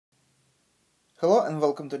Hello and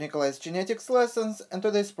welcome to Nikolai's genetics lessons, and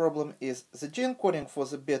today's problem is the gene coding for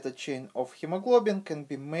the beta chain of hemoglobin can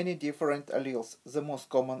be many different alleles, the most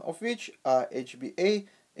common of which are HbA,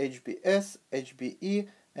 HbS, HbE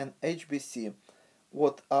and HbC.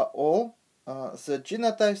 What are all the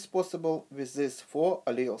genotypes possible with these four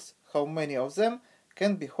alleles? How many of them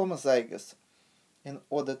can be homozygous? In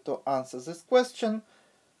order to answer this question,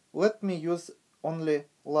 let me use only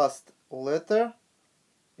last letter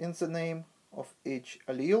in the name of each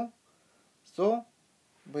allele. So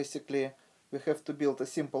basically we have to build a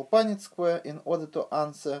simple Punnett square in order to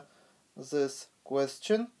answer this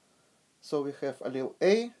question. So we have allele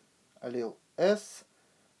A, allele S,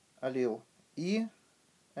 allele E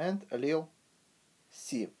and allele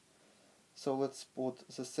C. So let's put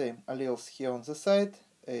the same alleles here on the side: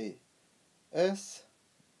 A, S,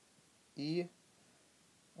 E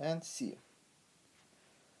and C.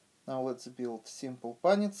 Now let's build simple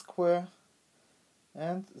Punnett square,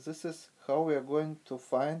 and this is how we are going to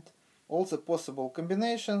find all the possible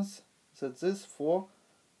combinations that these four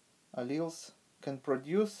alleles can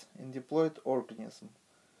produce in diploid organism.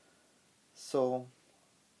 So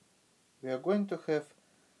we are going to have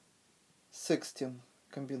 16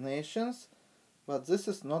 combinations, but this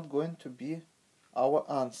is not going to be our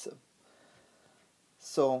answer.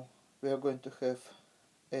 So we are going to have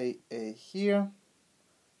AA here,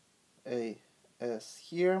 AS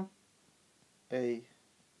here, AE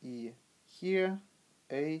here,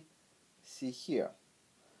 AC here.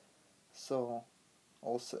 So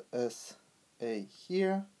also SA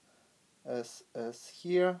here, SS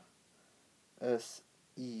here,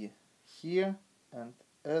 SE here and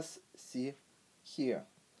SC here,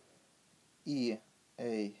 EA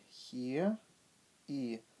here,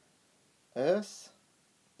 ES,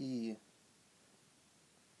 EE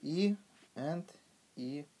and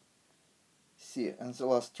EC, and the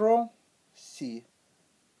last row CA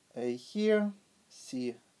here,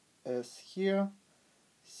 CS here,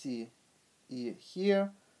 CE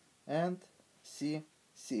here and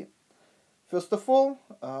CC. First of all,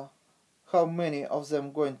 how many of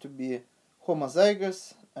them going to be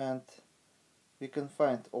homozygous, and we can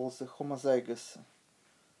find all the homozygous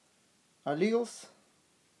alleles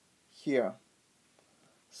here.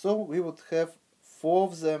 So we would have 4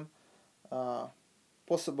 of them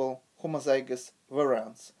possible homozygous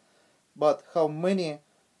variants. But how many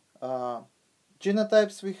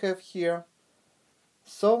genotypes we have here?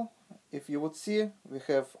 So if you would see, we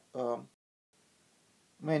have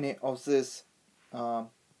many of these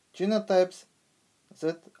genotypes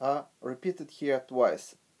that are repeated here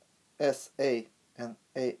twice. SA and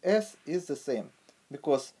AS is the same,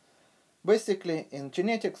 because basically in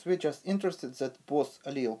genetics we're just interested that both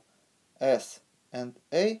allele S and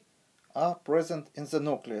A are present in the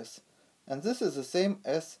nucleus, and this is the same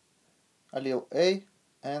as allele A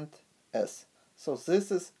and S. So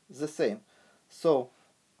this is the same. So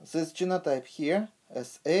this genotype here,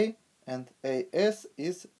 SA and AS,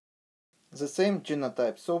 is the same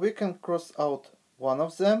genotype. So we can cross out one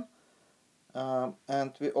of them,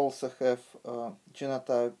 and we also have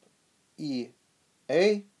genotype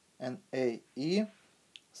EA and AE.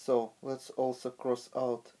 So let's also cross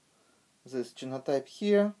out this genotype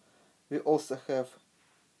here. We also have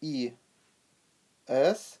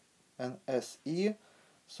ES and SE,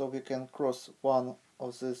 so we can cross one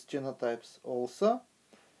of these genotypes also.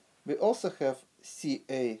 We also have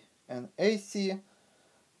CA and AC,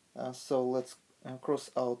 so let's cross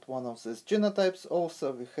out one of these genotypes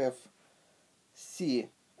also. We have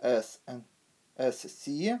CS and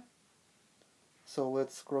SC, so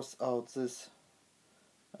let's cross out this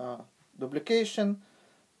duplication,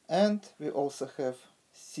 and we also have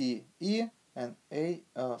CE and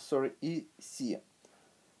EC.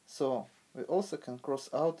 So we also can cross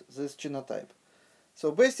out this genotype.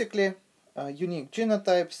 So basically unique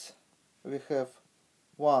genotypes we have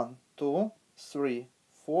 1, 2, 3,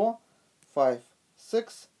 4, 5,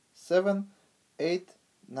 6, 7, 8,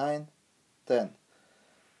 9, 10.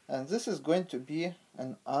 And this is going to be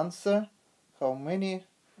an answer how many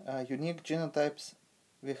unique genotypes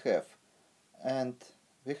we have. And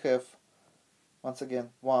we have, once again,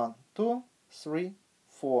 1, 2, 3,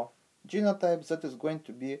 4 genotypes that is going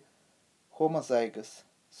to be homozygous.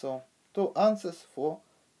 So 2 answers for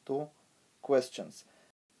 2 questions.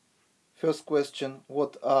 First question: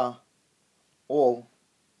 what are all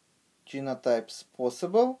genotypes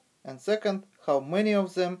possible? And second, how many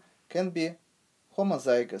of them can be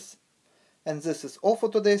homozygous? And this is all for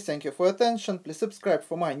today. Thank you for your attention. Please subscribe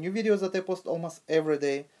for my new videos that I post almost every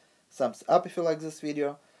day. Thumbs up if you like this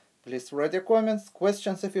video. Please write your comments,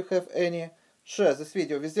 questions if you have any. Share this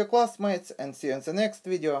video with your classmates, and see you in the next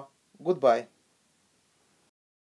video. Goodbye.